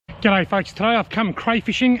G'day folks, today I've come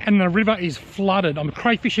crayfishing and the river is flooded. I'm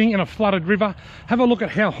crayfishing in a flooded river. Have a look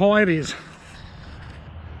at how high it is.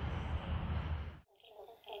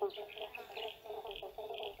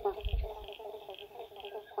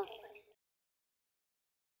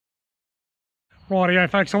 Rightio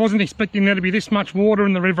folks, I wasn't expecting there to be this much water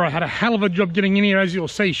in the river. I had a hell of a job getting in here, as you'll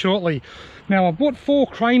see shortly. Now I've brought 4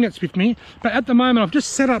 cray nets with me, but at the moment I've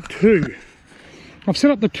just set up 2. I've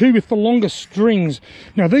set up the 2 with the longest strings.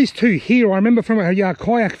 Now these 2 here, I remember from a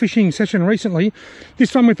kayak fishing session recently,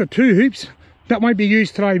 this one with the 2 hoops, that won't be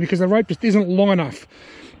used today because the rope just isn't long enough.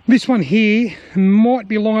 This one here might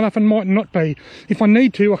be long enough and might not be. If I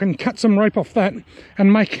need to, I can cut some rope off that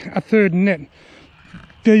and make a 3rd net.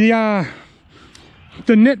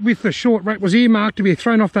 The net with the short rope was earmarked to be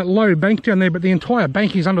thrown off that low bank down there, but the entire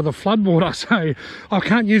bank is under the floodwater, so I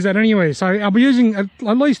can't use that anyway. So I'll be using at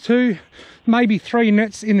least 2, maybe 3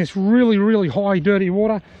 nets in this really, really high dirty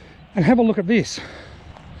water. And have a look at this.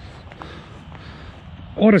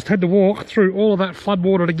 I just had to walk through all of that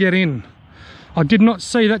floodwater to get in. I did not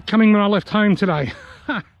see that coming when I left home today.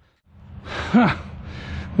 The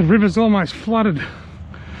river's almost flooded.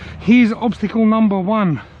 Here's obstacle number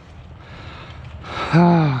 1.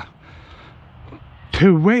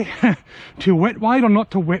 To wet wade or not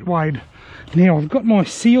to wet wade. Now I've got my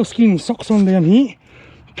sealskin socks on down here,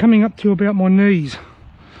 coming up to about my knees.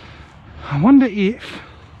 I wonder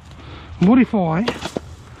what if I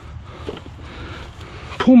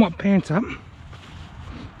pull my pants up,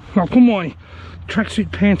 I'll pull my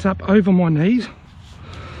tracksuit pants up over my knees.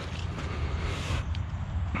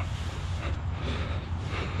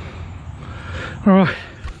 Alright,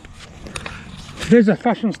 there's a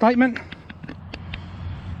fashion statement.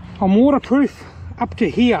 I'm waterproof up to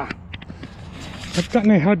here. I don't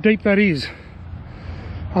know how deep that is.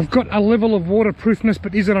 I've got a level of waterproofness,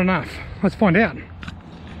 but is it enough? Let's find out.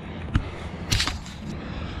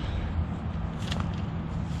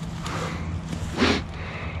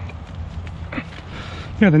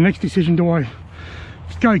 Now the next decision, do I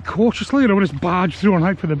go cautiously or do I just barge through and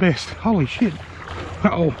hope for the best? Holy shit.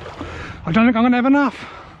 Uh-oh. I don't think I'm gonna have enough.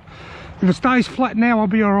 If it stays flat now, I'll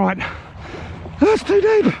be alright. That's too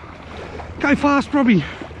deep. Go fast, Robbie.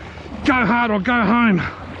 Go hard or go home.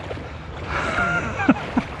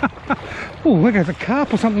 Oh, look, there's a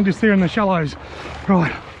carp or something just there in the shallows.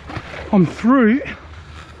 Right, I'm through.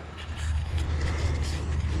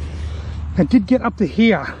 I did get up to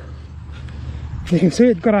here. You can see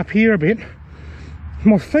it got up here a bit.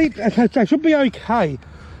 My feet, they should be okay.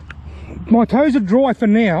 My toes are dry for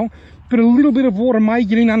now, but a little bit of water may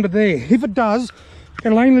get in under there. If it does,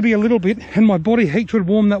 it'll only be a little bit, and my body heat should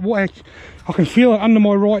warm that way. I can feel it under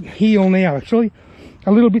my right heel now, actually.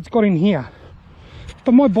 A little bit's got in here.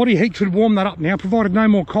 But my body heat should warm that up now, provided no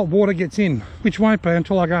more cold water gets in, which won't be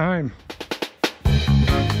until I go home.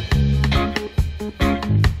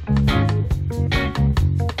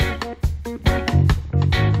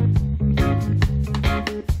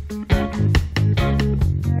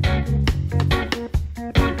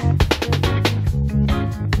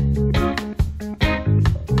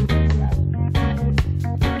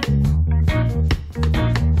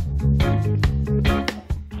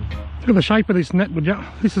 Look at the shape of this net, would you?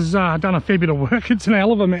 This has done a fair bit of work. It's an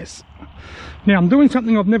hell of a mess. Now I'm doing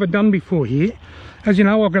something I've never done before here. As you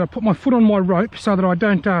know, I've got to put my foot on my rope so that I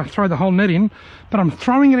don't throw the whole net in, but I'm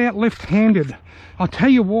throwing it out left-handed. I'll tell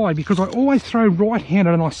you why, because I always throw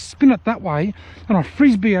right-handed and I spin it that way and I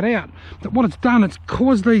frisbee it out. But what it's done, it's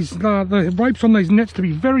caused these the ropes on these nets to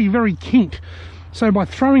be very, very kinked. So by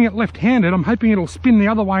throwing it left-handed, I'm hoping it'll spin the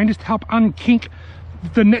other way and just help unkink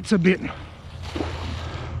the nets a bit.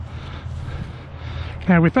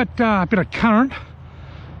 Now with that bit of current,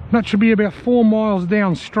 that should be about 4 miles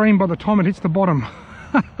downstream by the time it hits the bottom.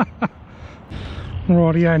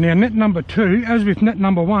 Rightio, now net number 2, as with net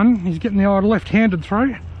number 1, he's getting the old left-handed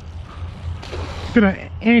throw. Bit of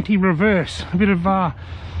anti-reverse, a bit of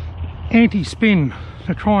anti-spin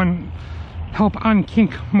to try and help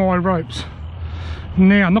unkink my ropes.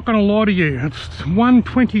 Now, I'm not going to lie to you, it's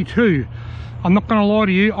 1:22. I'm not going to lie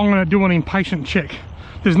to you, I'm going to do an impatient check.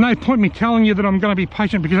 There's no point me telling you that I'm going to be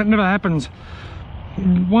patient because that never happens.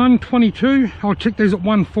 1:22, I'll check these at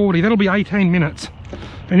 1:40. That'll be 18 minutes.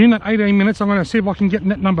 And in that 18 minutes, I'm going to see if I can get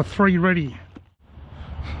net number 3 ready.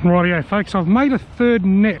 Rightio, folks, I've made a 3rd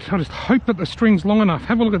net. I just hope that the string's long enough.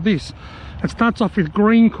 Have a look at this. It starts off with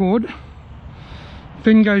green cord,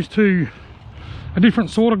 then goes to a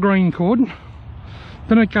different sort of green cord,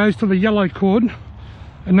 then it goes to the yellow cord,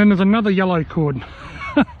 and then there's another yellow cord.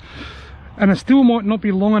 And it still might not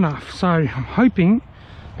be long enough, so I'm hoping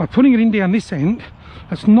by putting it in down this end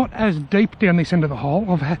It's not as deep down this end of the hole.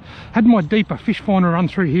 I've had my deeper fish finder run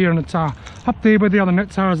through here, and it's up there where the other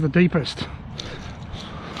nets are is the deepest.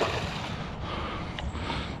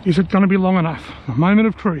 Is it going to be long enough? A moment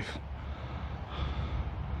of truth.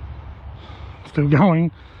 Still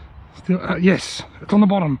going. Still, yes, it's on the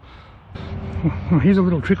bottom. Oh, here's a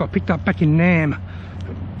little trick I picked up back in Nam.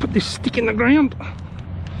 Put this stick in the ground,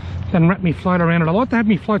 then wrap me float around it. I like to have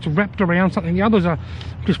me floats wrapped around something. The others are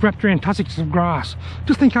just wrapped around tussocks of grass,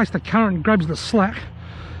 just in case the current grabs the slack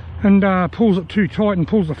and pulls it too tight and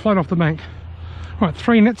pulls the float off the bank. Right,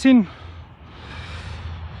 3 nets in.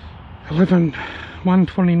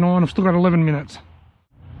 1:29. I've still got 11 minutes.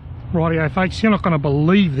 Rightio folks, you're not going to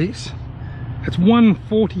believe this. It's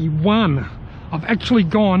 1:41. I've actually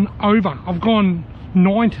gone over. I've gone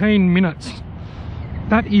 19 minutes.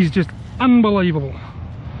 That is just unbelievable.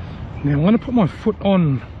 Now I'm going to put my foot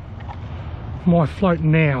on my float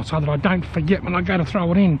now so that I don't forget when I go to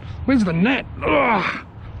throw it in. Where's the net? Ugh.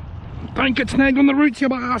 Don't get snagged on the roots, you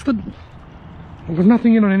bastard. Well, there's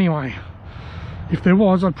nothing in it anyway. If there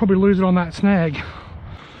was, I'd probably lose it on that snag.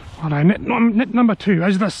 Righto, net number 2.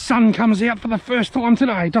 As the sun comes out for the first time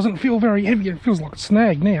today, it doesn't feel very heavy. It feels like a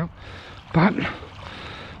snag now. But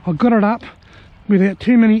I got it up without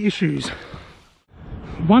too many issues.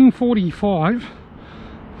 1:45.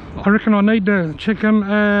 I reckon I need to check them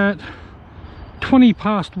at 20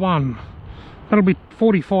 past 1. That'll be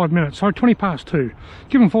 45 minutes. Sorry, 20 past 2.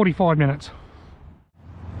 Give them 45 minutes.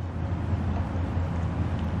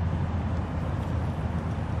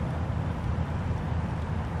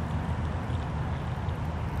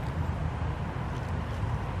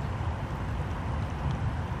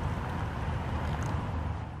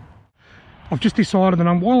 I've just decided that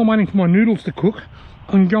while I'm waiting for my noodles to cook,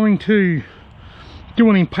 I'm going to do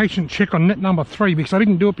an impatient check on net number 3 because I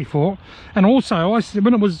didn't do it before. And also, I said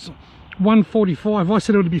when it was 1:45, I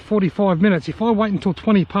said it would be 45 minutes. If I wait until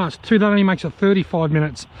 20 past 2, that only makes it 35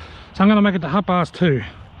 minutes. So I'm going to make it to 2:30.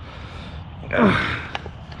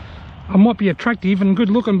 I might be attractive and good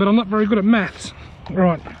looking, but I'm not very good at maths.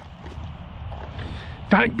 Right.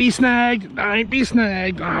 Don't be snagged. Don't be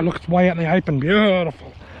snagged. Ah, look, it's way out in the open.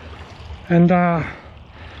 Beautiful. And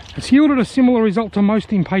it's yielded a similar result to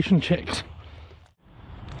most impatient checks.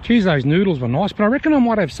 Geez, those noodles were nice, but I reckon I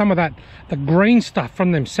might have some of that, the green stuff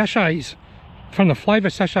from them sachets, from the flavour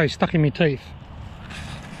sachets stuck in my teeth.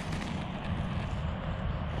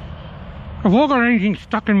 Have I got anything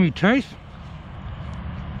stuck in my teeth?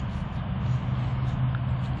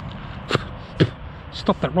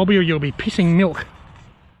 Stop that, Robbie, or you'll be pissing milk.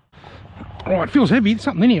 Oh, it feels heavy. There's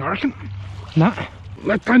something in here, I reckon. No.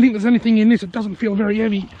 I don't think there's anything in this. It doesn't feel very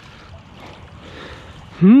heavy.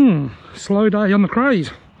 Slow day on the craze.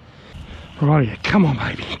 Right, come on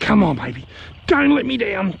baby, come on baby. Don't let me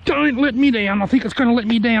down, don't let me down. I think it's going to let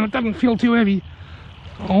me down. It doesn't feel too heavy.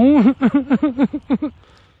 Oh.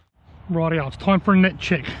 Rightio, it's time for a net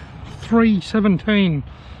check. 3:17.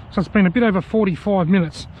 So it's been a bit over 45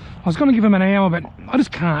 minutes. I was going to give him an hour, but I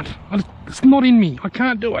just can't. It's not in me. I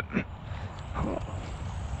can't do it.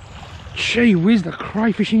 Gee whiz, the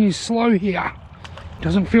crayfishing is slow here.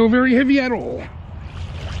 Doesn't feel very heavy at all.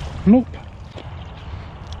 Nope.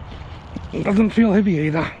 It doesn't feel heavy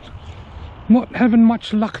either. Not having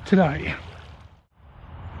much luck today.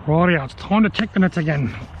 Rightio, it's time to check the nets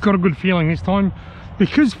again. Got a good feeling this time.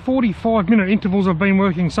 Because 45-minute intervals have been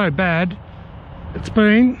working so bad, it's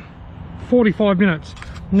been 45 minutes.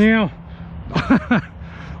 Now,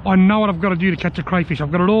 I know what I've got to do to catch a crayfish.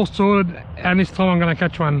 I've got it all sorted, and this time I'm going to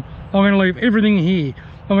catch one. I'm going to leave everything here.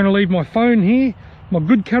 I'm going to leave my phone here, my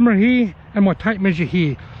good camera here, and my tape measure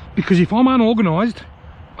here. Because if I'm unorganised,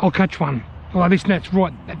 I'll catch one. Although this net's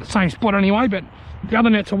right at the same spot anyway, but the other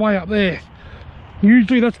nets are way up there.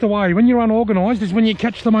 Usually that's the way. When you're unorganised is when you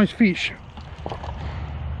catch the most fish.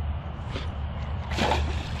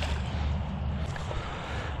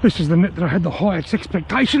 This is the net that I had the highest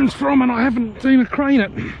expectations from, and I haven't seen a crane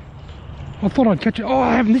it. I thought I'd catch it. Oh,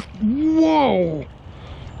 I haven't. Whoa!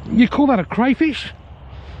 You call that a crayfish?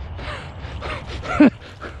 That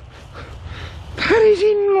is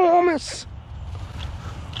enormous!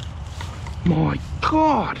 My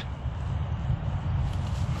God!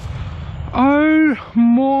 Oh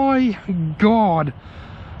my God!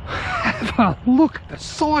 Have a look at the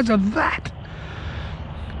size of that!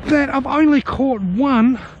 That I've only caught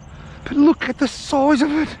one, but look at the size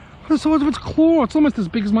of it. The size of its claw. It's almost as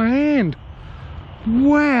big as my hand.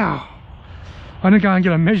 Wow. I'm gonna go and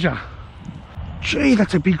get a measure. Gee,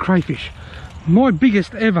 that's a big crayfish. My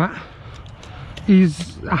biggest ever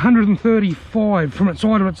is 135 from its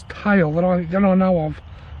side of its tail that I know of.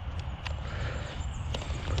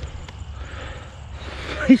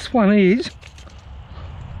 This one is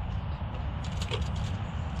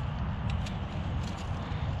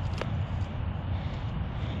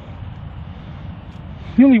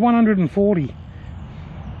nearly 140.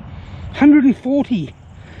 140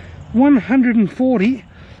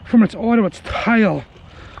 from its eye to its tail.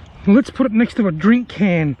 Let's put it next to a drink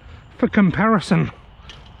can for comparison.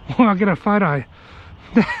 Oh, I'll get a photo.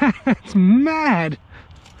 That's mad.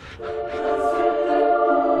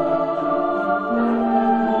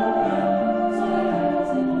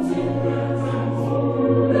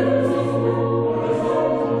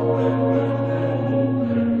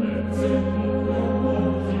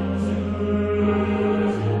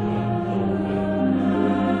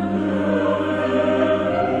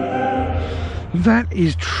 That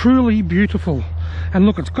is truly beautiful. And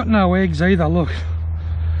look, it's got no eggs either, look.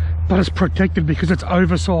 But it's protected because it's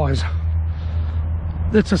oversized.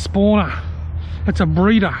 It's a spawner. It's a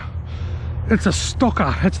breeder. It's a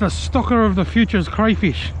stocker. It's the stocker of the future's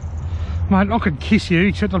crayfish. Mate, I could kiss you,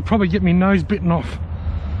 except I'd probably get my nose bitten off.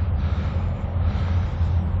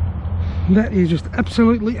 That is just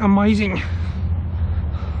absolutely amazing.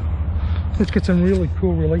 Let's get some really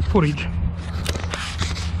cool release footage.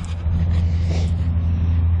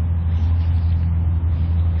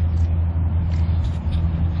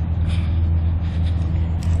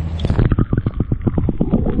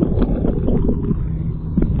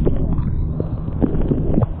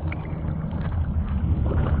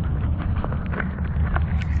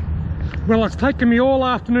 Well, it's taken me all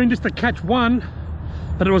afternoon just to catch one,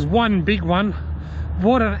 but it was one big one.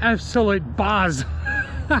 What an absolute buzz.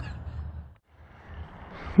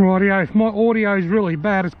 Rightio, if my audio is really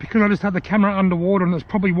bad, it's because I just had the camera underwater and there's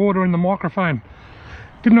probably water in the microphone.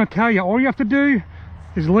 Didn't I tell you, all you have to do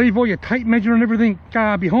is leave all your tape measure and everything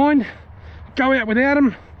behind, go out without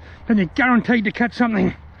them, then you're guaranteed to catch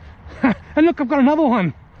something. And look, I've got another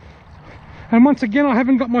one. And once again, I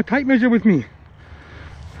haven't got my tape measure with me.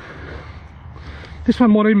 This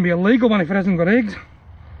one might even be a legal one if it hasn't got eggs,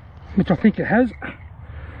 which I think it has.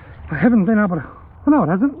 I haven't been able to... Oh no, it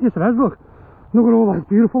hasn't. Yes, it has. Look at all those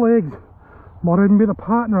beautiful eggs. Might even be the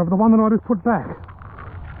partner of the one that I just put back.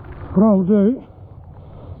 What I'll do,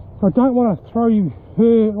 I don't want to throw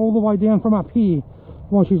her all the way down from up here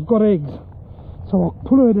while she's got eggs. So I'll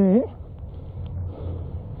put her there.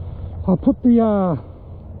 I'll put the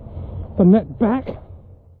net back.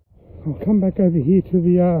 I'll come back over here to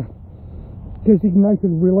the designated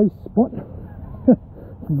release spot.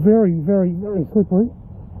 Very, very, very slippery.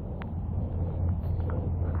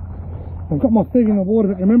 I've got my feet in the water,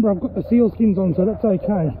 but remember I've got the seal skins on, so that's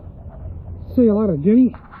okay. See you later,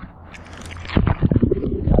 Jenny.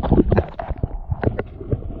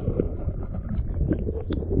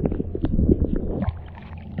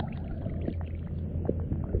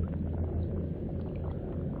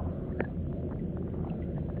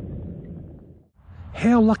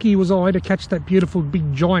 How lucky was I to catch that beautiful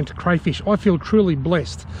big giant crayfish? I feel truly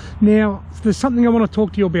blessed. Now, there's something I want to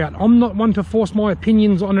talk to you about. I'm not one to force my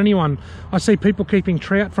opinions on anyone. I see people keeping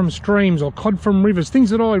trout from streams or cod from rivers, things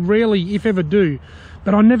that I rarely, if ever, do.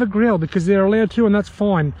 But I never grill because they're allowed to, and that's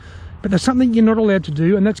fine. But there's something you're not allowed to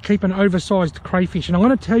do, and that's keep an oversized crayfish. And I'm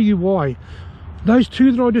going to tell you why. Those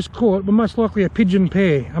two that I just caught were most likely a pigeon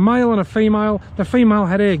pair, a male and a female. The female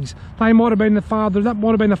had eggs. They might have been the father, that might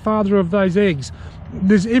have been the father of those eggs.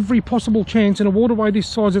 There's every possible chance in a waterway this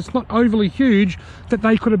size, it's not overly huge, that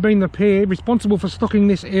they could have been the pair responsible for stocking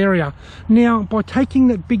this area. Now, by taking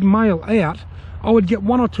that big male out, I would get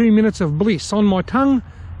 1 or 2 minutes of bliss on my tongue,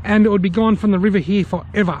 and it would be gone from the river here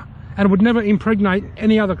forever. And it would never impregnate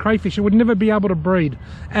any other crayfish. It would never be able to breed.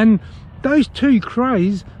 And those two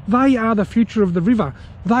crays, they are the future of the river.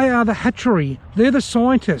 They are the hatchery. They're the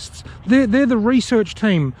scientists. They're the research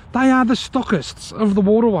team. They are the stockists of the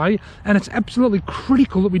waterway, and it's absolutely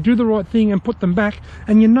critical that we do the right thing and put them back.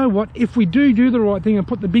 And you know what? If we do the right thing and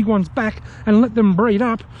put the big ones back and let them breed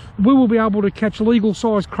up, we will be able to catch legal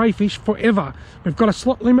sized crayfish forever. We've got a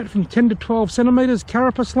slot limit from 10 to 12 centimetres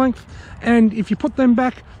carapace length, and if you put them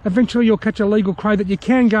back, eventually you'll catch a legal cray that you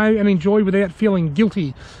can go and enjoy without feeling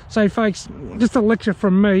guilty. So folks, just a lecture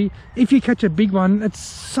from me, if you catch a big one,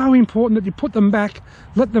 it's so important that you put them back,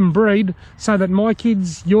 let them breed, so that my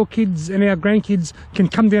kids, your kids and our grandkids can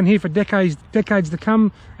come down here for decades to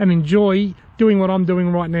come and enjoy doing what I'm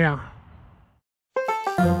doing right now.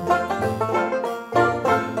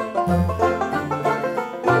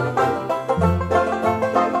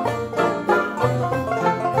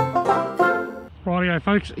 Rightio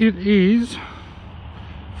folks, it is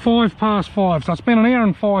 5 past 5, so it's been 1 hour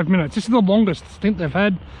and 5 minutes. This is the longest stint they've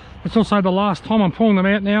had. It's also the last time. I'm pulling them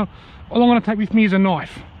out now. All I'm going to take with me is a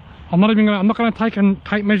knife. I'm not going to take a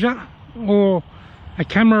tape measure or a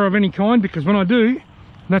camera of any kind, because when I do,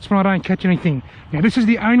 that's when I don't catch anything. Now this is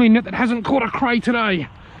the only net that hasn't caught a cray today.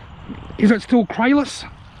 Is it still crayless?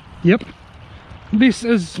 Yep. This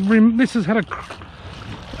has had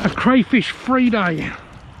a crayfish free day.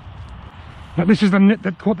 But this is the net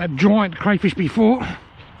that caught that giant crayfish before.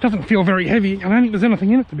 Doesn't feel very heavy. I don't think there's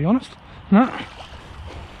anything in it, to be honest. No.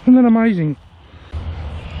 Isn't that amazing?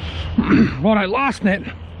 Righto, last net.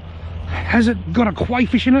 Has it got a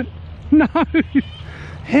crayfish in it? No.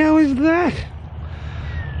 How is that?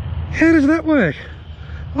 How does that work?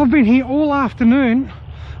 I've been here all afternoon.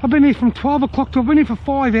 I've been here from 12 o'clock to I've been here for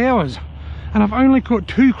 5 hours. And I've only caught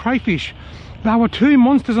 2 crayfish. They were 2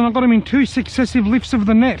 monsters and I got them in 2 successive lifts of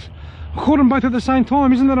the net. I caught them both at the same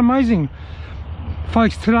time. Isn't that amazing?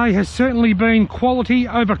 Folks, today has certainly been quality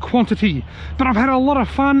over quantity. But I've had a lot of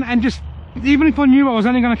fun, and just, even if I knew I was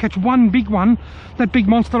only going to catch one big one, that big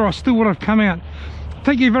monster, I still would have come out.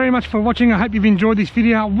 Thank you very much for watching. I hope you've enjoyed this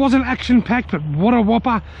video. It wasn't action-packed, but what a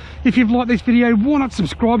whopper. If you've liked this video, why not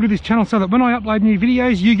subscribe to this channel so that when I upload new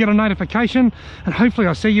videos, you get a notification, and hopefully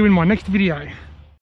I'll see you in my next video.